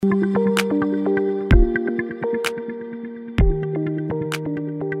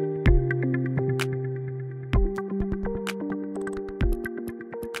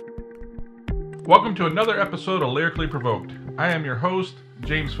Welcome to another episode of Lyrically Provoked. I am your host,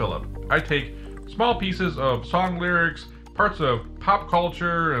 James Phillip. I take small pieces of song lyrics, parts of pop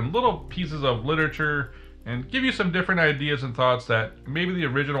culture, and little pieces of literature, and give you some different ideas and thoughts that maybe the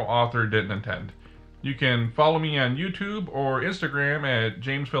original author didn't intend. You can follow me on YouTube or Instagram at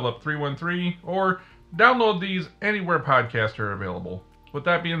JamesPhillip313, or download these anywhere podcasts are available. With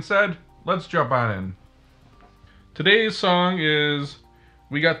that being said, let's jump on in. Today's song is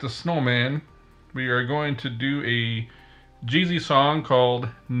We Got the Snowman. We are going to do a Jeezy song called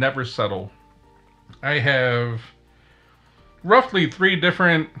Never Settle. I have roughly 3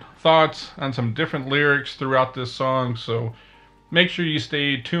 different thoughts on some different lyrics throughout this song, so make sure you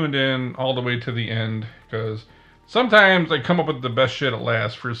stay tuned in all the way to the end, because sometimes I come up with the best shit at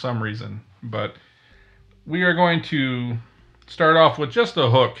last for some reason. But we are going to start off with just a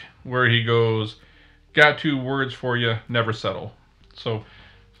hook where he goes, "Got 2 words for you, never settle."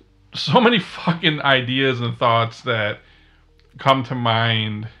 So many fucking ideas and thoughts that come to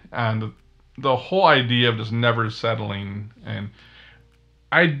mind on the whole idea of just never settling. And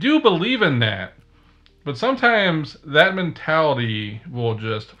I do believe in that. But sometimes that mentality will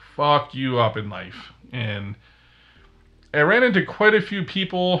just fuck you up in life. And I ran into quite a few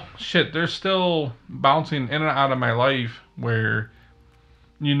people, they're still bouncing in and out of my life, where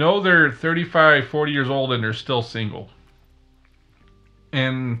they're 35, 40 years old and they're still single.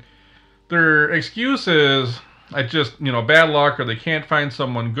 And their excuse is, bad luck, or they can't find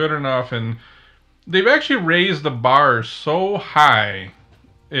someone good enough. And they've actually raised the bar so high,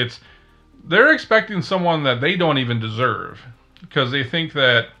 they're expecting someone that they don't even deserve, because they think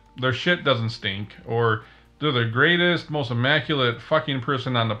that their shit doesn't stink, or they're the greatest, most immaculate fucking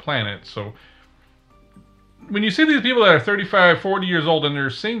person on the planet. So when you see these people that are 35, 40 years old and they're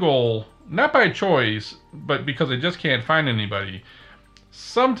single, not by choice, but because they just can't find anybody,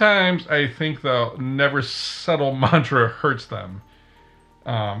 sometimes I think the never settle mantra hurts them.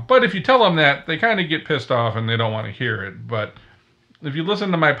 But if you tell them that, they kind of get pissed off and they don't want to hear it. But if you listen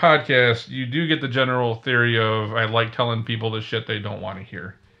to my podcast, you do get the general theory of I like telling people the shit they don't want to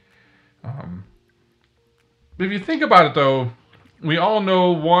hear. If you think about it, though, we all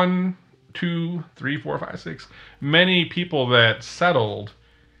know 1, 2, 3, 4, 5, 6, many people that settled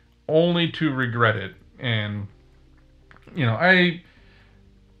only to regret it. And, I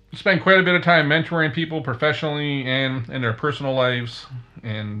spend quite a bit of time mentoring people professionally and in their personal lives.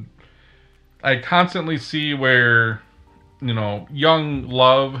 And I constantly see where, young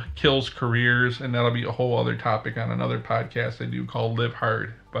love kills careers. And that'll be a whole other topic on another podcast I do called Live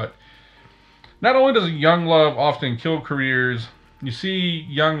Hard. But not only does young love often kill careers, you see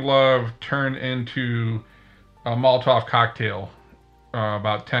young love turn into a Molotov cocktail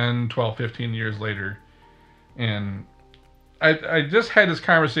about 10, 12, 15 years later. And I just had this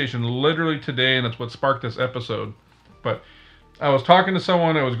conversation literally today, and that's what sparked this episode. But I was talking to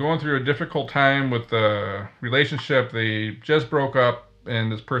someone that was going through a difficult time with the relationship. They just broke up,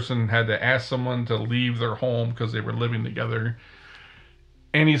 and this person had to ask someone to leave their home because they were living together.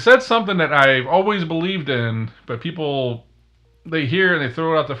 And he said something that I've always believed in, but people, they hear and they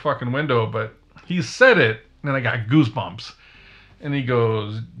throw it out the fucking window. But he said it, and I got goosebumps. And he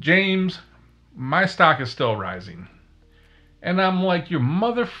goes, "James, my stock is still rising." And I'm like, you're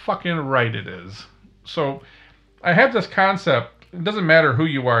motherfucking right it is. So I have this concept. It doesn't matter who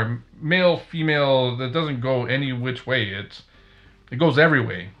you are, male, female, that doesn't go any which way. It goes every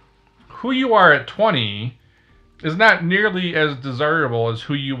way. Who you are at 20 is not nearly as desirable as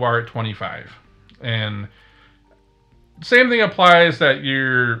who you are at 25. And same thing applies that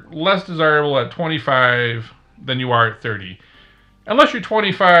you're less desirable at 25 than you are at 30. Unless you're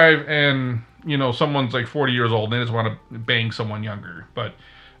 25 and someone's like 40 years old and they just want to bang someone younger. But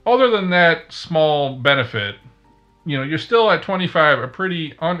other than that small benefit, you're still at 25 a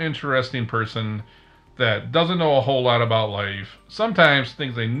pretty uninteresting person that doesn't know a whole lot about life. Sometimes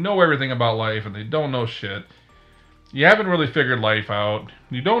thinks they know everything about life and they don't know shit. You haven't really figured life out.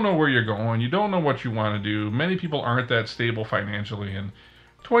 You don't know where you're going. You don't know what you want to do. Many people aren't that stable financially, and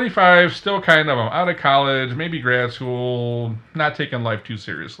 25, still kind of, I'm out of college, maybe grad school, not taking life too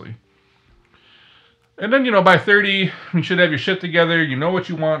seriously. And then, by 30, you should have your shit together. You know what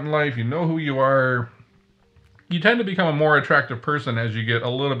you want in life. You know who you are. You tend to become a more attractive person as you get a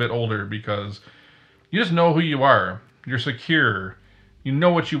little bit older, because you just know who you are. You're secure. You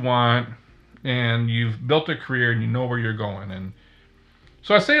know what you want. And you've built a career and you know where you're going. And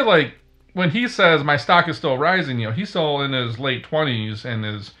so I say, like, when he says my stock is still rising, he's still in his late 20s, and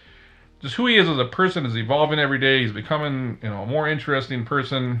is just who he is as a person is evolving every day. He's becoming, a more interesting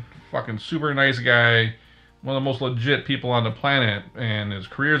person, fucking super nice guy, one of the most legit people on the planet, and his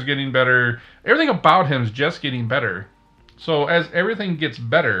career's getting better. Everything about him is just getting better. So as everything gets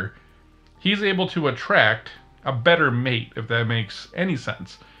better, he's able to attract a better mate, if that makes any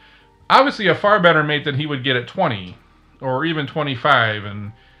sense. Obviously, a far better mate than he would get at 20 or even 25.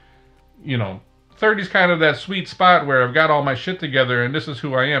 And, 30 is kind of that sweet spot where I've got all my shit together and this is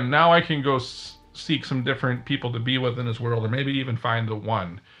who I am. Now I can go seek some different people to be with in this world, or maybe even find the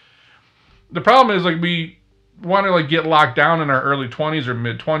one. The problem is, like, we want to, like, get locked down in our early 20s or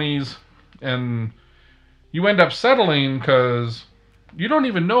mid 20s, and you end up settling because you don't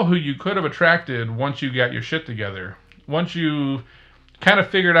even know who you could have attracted once you got your shit together. Once you kind of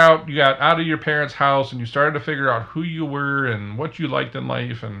figured out, you got out of your parents' house and you started to figure out who you were and what you liked in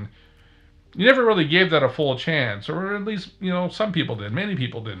life, and you never really gave that a full chance, or at least, some people did. Many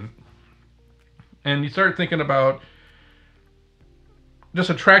people didn't. And you start thinking about just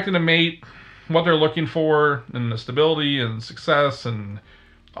attracting a mate, what they're looking for, and the stability and success and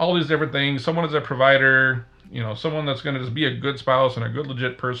all these different things. Someone is a provider, someone that's going to just be a good spouse and a good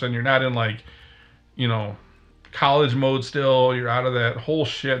legit person. You're not in, like, college mode still. You're out of that whole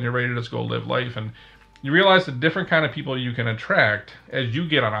shit and you're ready to just go live life. And you realize the different kind of people you can attract as you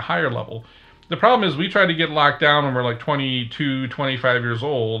get on a higher level. The problem is we try to get locked down when we're like 22, 25 years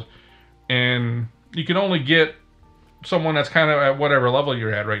old, and you can only get someone that's kind of at whatever level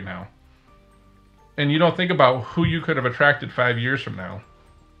you're at right now. And you don't think about who you could have attracted 5 years from now.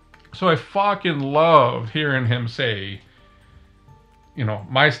 So I fucking loved hearing him say,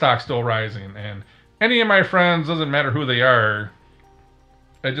 my stock's still rising. And any of my friends, doesn't matter who they are,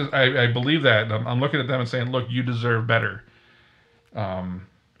 I believe that. I'm looking at them and saying, look, you deserve better.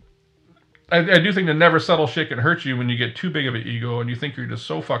 I do think the never settle shit can hurt you when you get too big of an ego and you think you're just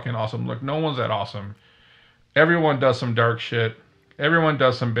so fucking awesome. Look, no one's that awesome. Everyone does some dark shit. Everyone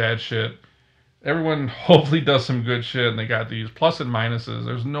does some bad shit. Everyone hopefully does some good shit, and they got these plus and minuses.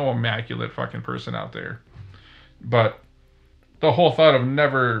 There's no immaculate fucking person out there. But the whole thought of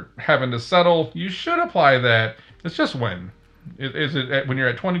never having to settle, you should apply that. It's just when. Is it when you're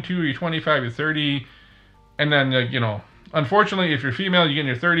at 22, or you're 25, you're 30, and then, unfortunately, if you're female, you get in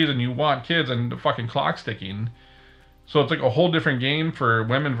your 30s and you want kids and the fucking clock's ticking. So it's like a whole different game for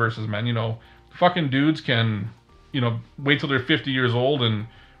women versus men. Fucking dudes can, wait till they're 50 years old and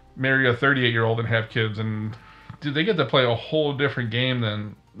marry a 38-year-old and have kids, and dude, they get to play a whole different game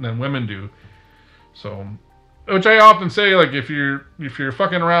than women do. So, which I often say, like, if you're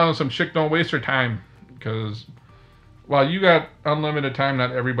fucking around with some chick, don't waste her time, because while you got unlimited time,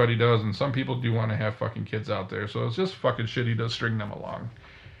 not everybody does, and some people do want to have fucking kids out there. So it's just fucking shitty to string them along.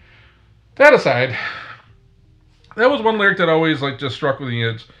 That aside, that was one lyric that always, like, just struck with me.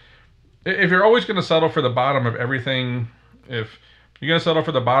 It's, if you're always going to settle for the bottom of everything, if you're going to settle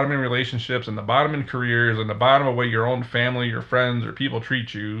for the bottom in relationships and the bottom in careers and the bottom of way your own family, your friends, or people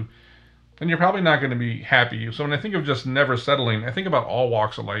treat you, then you're probably not going to be happy. So when I think of just never settling, I think about all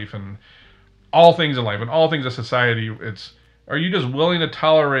walks of life and all things in life and all things in society. It's, are you just willing to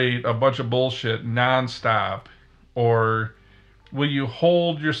tolerate a bunch of bullshit nonstop, or will you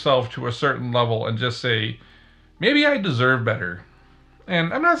hold yourself to a certain level and just say, maybe I deserve better?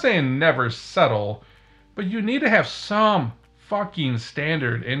 And I'm not saying never settle, but you need to have some fucking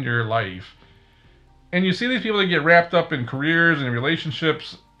standard in your life. And you see these people that get wrapped up in careers and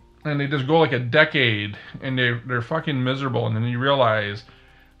relationships, and they just go like a decade and they're fucking miserable, and then you realize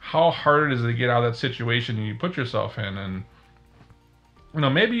how hard it is to get out of that situation you put yourself in. And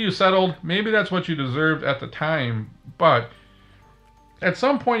maybe you settled, maybe that's what you deserved at the time, but at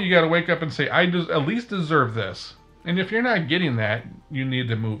some point you got to wake up and say, I at least deserve this. And if you're not getting that, you need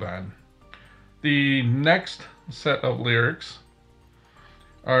to move on. The next set of lyrics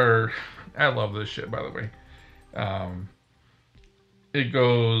are, I love this shit, by the way. It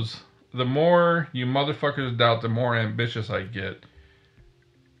goes, the more you motherfuckers doubt, the more ambitious I get.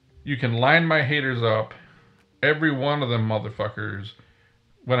 You can line my haters up, every one of them motherfuckers.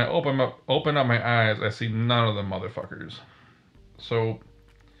 When I open up my eyes, I see none of them motherfuckers. So,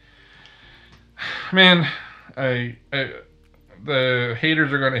 man, the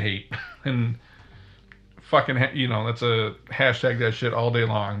haters are gonna hate, and fucking, that's a hashtag that shit all day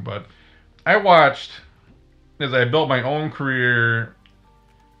long. But I watched, as I built my own career,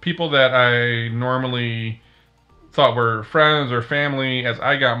 people that I normally thought were friends or family, as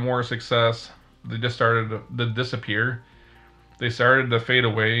I got more success, they just started to disappear. They started to fade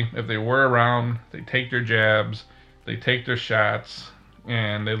away. If they were around, they take their jabs, they take their shots,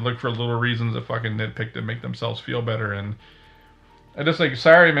 and they look for little reasons to fucking nitpick to make themselves feel better. And I just like,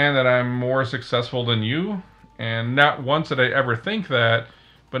 sorry man that I'm more successful than you. And not once did I ever think that,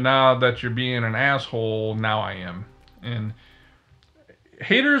 but now that you're being an asshole, now I am. And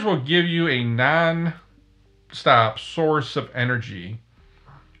haters will give you a non-stop source of energy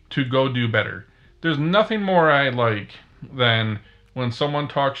to go do better. There's nothing more I like than when someone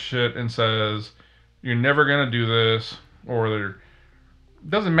talks shit and says, you're never going to do this, or they're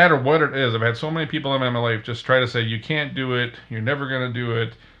doesn't matter what it is. I've had so many people in my life just try to say, you can't do it, you're never going to do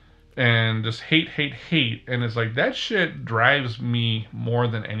it, and just hate, hate, hate. And it's like, that shit drives me more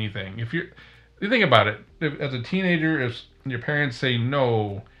than anything. If you think about it, as a teenager, if your parents say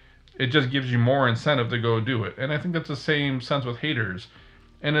no, it just gives you more incentive to go do it. And I think that's the same sense with haters.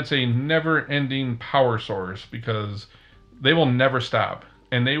 And it's a never-ending power source because they will never stop.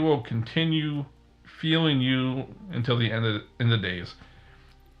 And they will continue fueling you until the end of the days.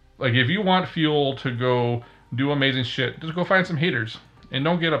 Like, if you want fuel to go do amazing shit, just go find some haters. And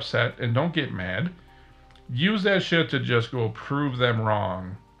don't get upset and don't get mad. Use that shit to just go prove them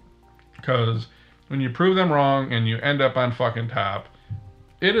wrong. Because when you prove them wrong and you end up on fucking top,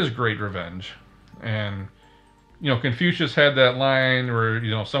 it is great revenge. And, you know, Confucius had that line where,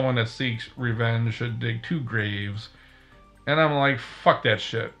 you know, someone that seeks revenge should dig 2 graves. And I'm like, fuck that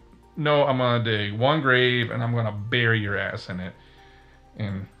shit. No, I'm going to dig 1 grave and I'm going to bury your ass in it.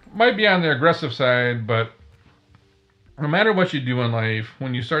 And might be on the aggressive side, but no matter what you do in life,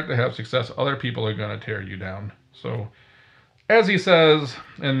 when you start to have success, other people are going to tear you down. So, as he says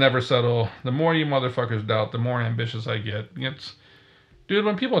in Never Settle, the more you motherfuckers doubt, the more ambitious I get. Dude,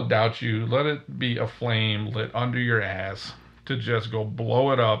 when people doubt you, let it be a flame lit under your ass to just go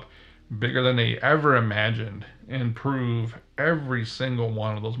blow it up bigger than they ever imagined and prove every single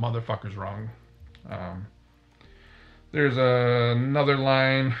one of those motherfuckers wrong. There's another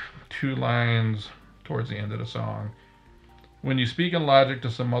line, 2 lines towards the end of the song. When you speak in logic to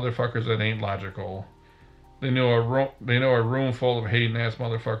some motherfuckers that ain't logical, they know a room full of hating ass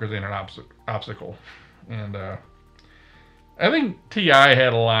motherfuckers ain't an obstacle. And I think T.I.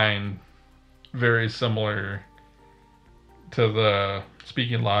 had a line very similar to the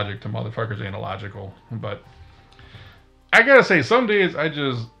speaking logic to motherfuckers ain't illogical. But I gotta say, some days I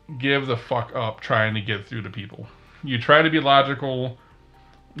just give the fuck up trying to get through to people. You try to be logical.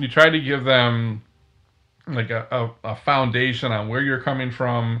 You try to give them like a foundation on where you're coming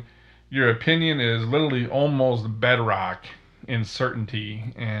from. Your opinion is literally almost bedrock in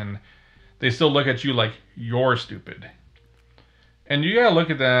certainty, and they still look at you like you're stupid. And you gotta look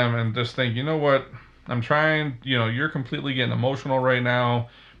at them and just think, you know what? I'm trying, you know, you're completely getting emotional right now.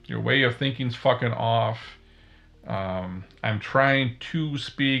 Your way of thinking's fucking off. I'm trying to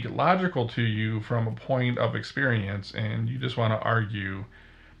speak logical to you from a point of experience, and you just want to argue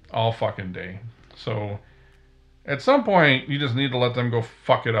all fucking day. So at some point, you just need to let them go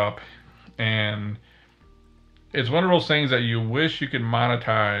fuck it up. And it's one of those things that you wish you could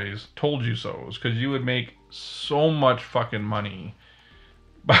monetize told you so's, because you would make so much fucking money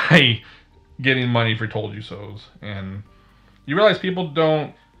by getting money for told you so's. And you realize people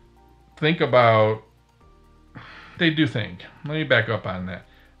don't think about, they do think. Let me back up on that.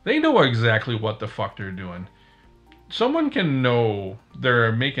 They know exactly what the fuck they're doing. Someone can know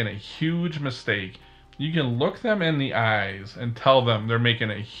they're making a huge mistake. You can look them in the eyes and tell them they're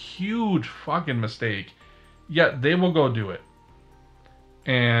making a huge fucking mistake, yet they will go do it.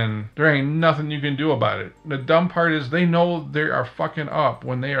 And there ain't nothing you can do about it. The dumb part is they know they are fucking up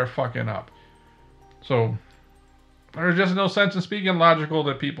when they are fucking up. So there's just no sense in speaking logical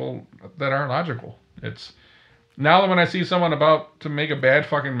to people that aren't logical. It's now that when I see someone about to make a bad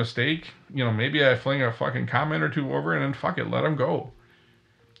fucking mistake, you know, maybe I fling a fucking comment or 2 over and then fuck it, let them go.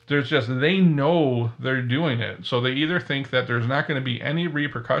 There's just, they know they're doing it. So they either think that there's not going to be any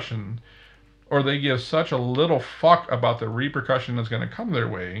repercussion, or they give such a little fuck about the repercussion that's going to come their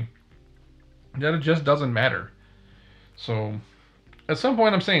way that it just doesn't matter. So at some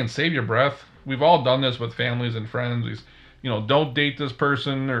point I'm saying save your breath. We've all done this with families and friends. You know, don't date this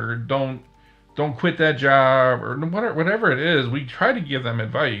person, or don't quit that job, or whatever it is. We try to give them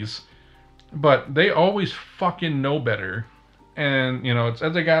advice, but they always fucking know better. And, you know, it's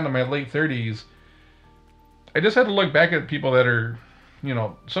as I got into my late 30s, I just had to look back at people that are, you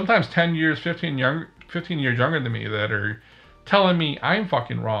know, sometimes 10 years, 15 years younger than me, that are telling me I'm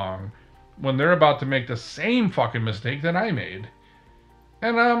fucking wrong when they're about to make the same fucking mistake that I made.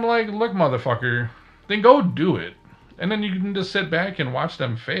 And I'm like, look, motherfucker, then go do it. And then you can just sit back and watch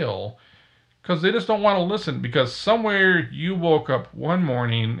them fail, because they just don't want to listen, because somewhere you woke up one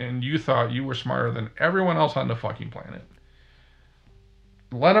morning and you thought you were smarter than everyone else on the fucking planet.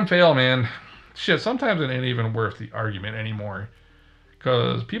 Let them fail, man. Shit, sometimes it ain't even worth the argument anymore,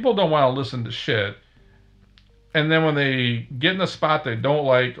 because people don't want to listen to shit. And then when they get in a spot they don't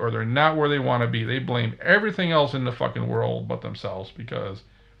like or they're not where they want to be, they blame everything else in the fucking world but themselves because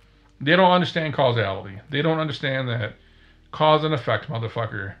they don't understand causality. They don't understand that cause and effect,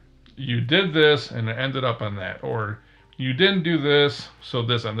 motherfucker. You did this and it ended up on that. Or you didn't do this, so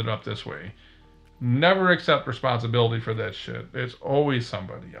this ended up this way. Never accept responsibility for that shit. It's always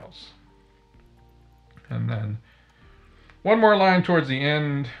somebody else. And then one more line towards the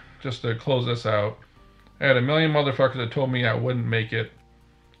end, just to close this out. I had a million motherfuckers that told me I wouldn't make it.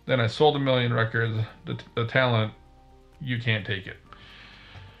 Then I sold a million records. The talent, you can't take it.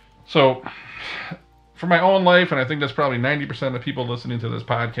 So, for my own life, and I think that's probably 90% of people listening to this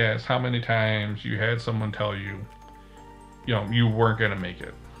podcast, how many times you had someone tell you, you know, you weren't going to make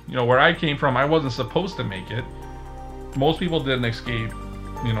it. You know, where I came from, I wasn't supposed to make it. Most people didn't escape,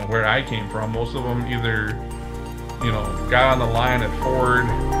 you know, where I came from. Most of them either, you know, got on the line at Ford.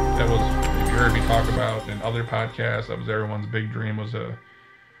 That was, if you heard me talk about in other podcasts, that was everyone's big dream, was to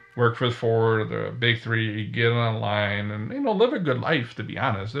work for Ford, the big three, get on line, and, you know, live a good life, to be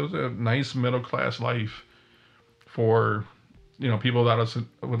honest. It was a nice middle-class life for, you know, people without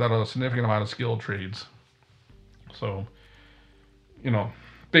a significant amount of skilled trades. So, you know,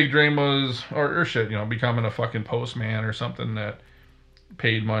 big dream was, or shit, you know, becoming a fucking postman or something that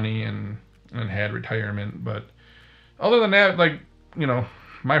paid money and had retirement. But other than that, like, you know,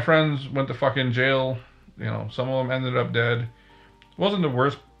 my friends went to fucking jail. You know, some of them ended up dead. It wasn't the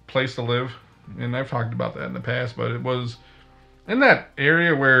worst place to live, and I've talked about that in the past, but it was in that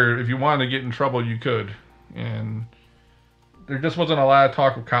area where if you wanted to get in trouble, you could. And there just wasn't a lot of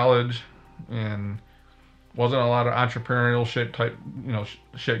talk of college, and wasn't a lot of entrepreneurial shit type, you know,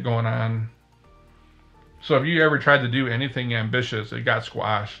 shit going on. So if you ever tried to do anything ambitious, it got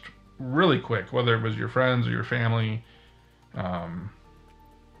squashed really quick, whether it was your friends or your family. I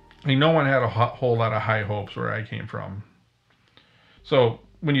mean, no one had a whole lot of high hopes where I came from. So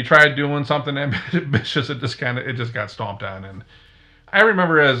when you tried doing something ambitious, it just got stomped on. And I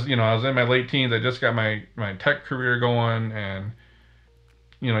remember, as you know, I was in my late teens. I just got my tech career going, and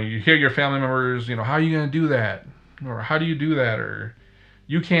you know, you hear your family members, you know, how are you gonna do that, or how do you do that, or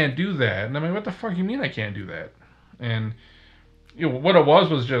you can't do that. And I'm like, what the fuck you mean I can't do that? And you know, what it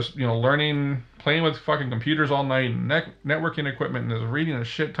was just, you know, learning, playing with fucking computers all night, and networking equipment, and just reading a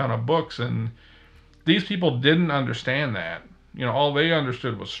shit ton of books. And these people didn't understand that. You know, all they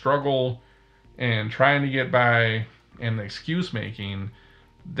understood was struggle and trying to get by and excuse making.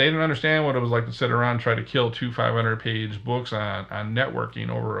 They didn't understand what it was like to sit around and try to kill 2 500-page books on networking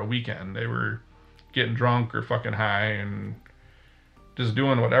over a weekend. They were getting drunk or fucking high and just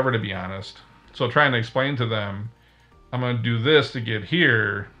doing whatever, to be honest. So trying to explain to them, I'm going to do this to get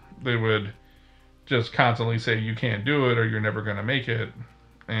here, they would just constantly say, you can't do it or you're never going to make it.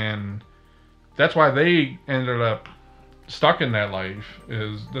 And that's why they ended up stuck in that life,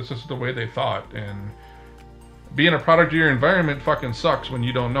 is that's just the way they thought. And being a product of your environment fucking sucks when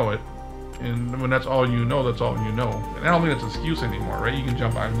you don't know it. And when that's all you know, that's all you know. And I don't think it's an excuse anymore, right? You can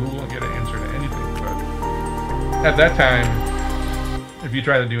jump on Google and get an answer to anything. But at that time, if you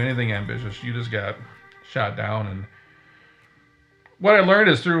try to do anything ambitious, you just got shot down. And what I learned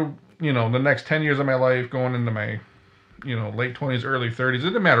is through, you know, the next 10 years of my life, going into my, you know, late 20s, early 30s, it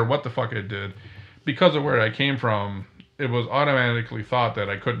didn't matter what the fuck I did. Because of where I came from, it was automatically thought that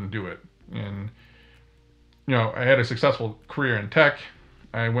I couldn't do it. And, you know, I had a successful career in tech.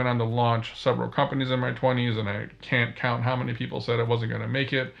 I went on to launch several companies in my 20s, and I can't count how many people said I wasn't going to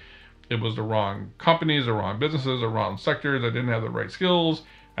make it. It was the wrong companies, the wrong businesses, the wrong sectors. I didn't have the right skills.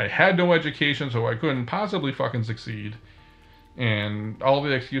 I had no education, so I couldn't possibly fucking succeed. And all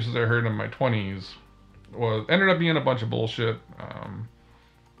the excuses I heard in my 20s ended up being a bunch of bullshit.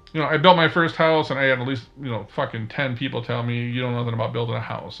 You know, I built my first house, and I had at least, you know, fucking 10 people tell me, you don't know nothing about building a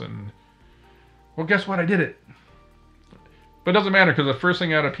house. And, well, guess what? I did it. But it doesn't matter, because the first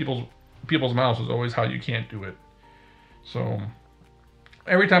thing out of people's mouths is always how you can't do it. So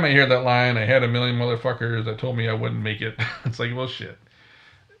every time I hear that line, I had a million motherfuckers that told me I wouldn't make it. It's like, well, shit.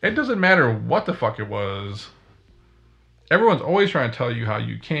 It doesn't matter what the fuck it was. Everyone's always trying to tell you how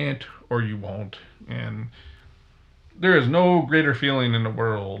you can't or you won't. And there is no greater feeling in the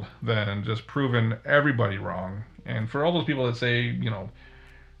world than just proving everybody wrong. And for all those people that say, you know,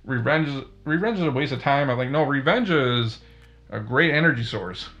 revenge is a waste of time, I'm like, no, revenge is a great energy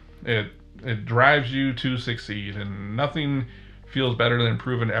source. It drives you to succeed, and nothing feels better than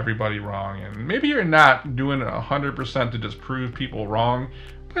proving everybody wrong. And maybe you're not doing it 100% to just prove people wrong,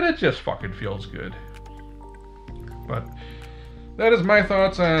 but it just fucking feels good. But that is my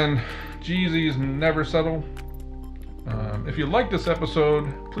thoughts on Jeezy's Never Settle. If you like this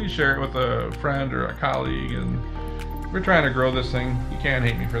episode, please share it with a friend or a colleague. And we're trying to grow this thing. You can't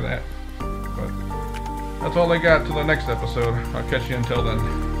hate me for that. But that's all I got till the next episode. I'll catch you until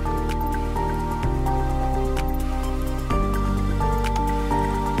then.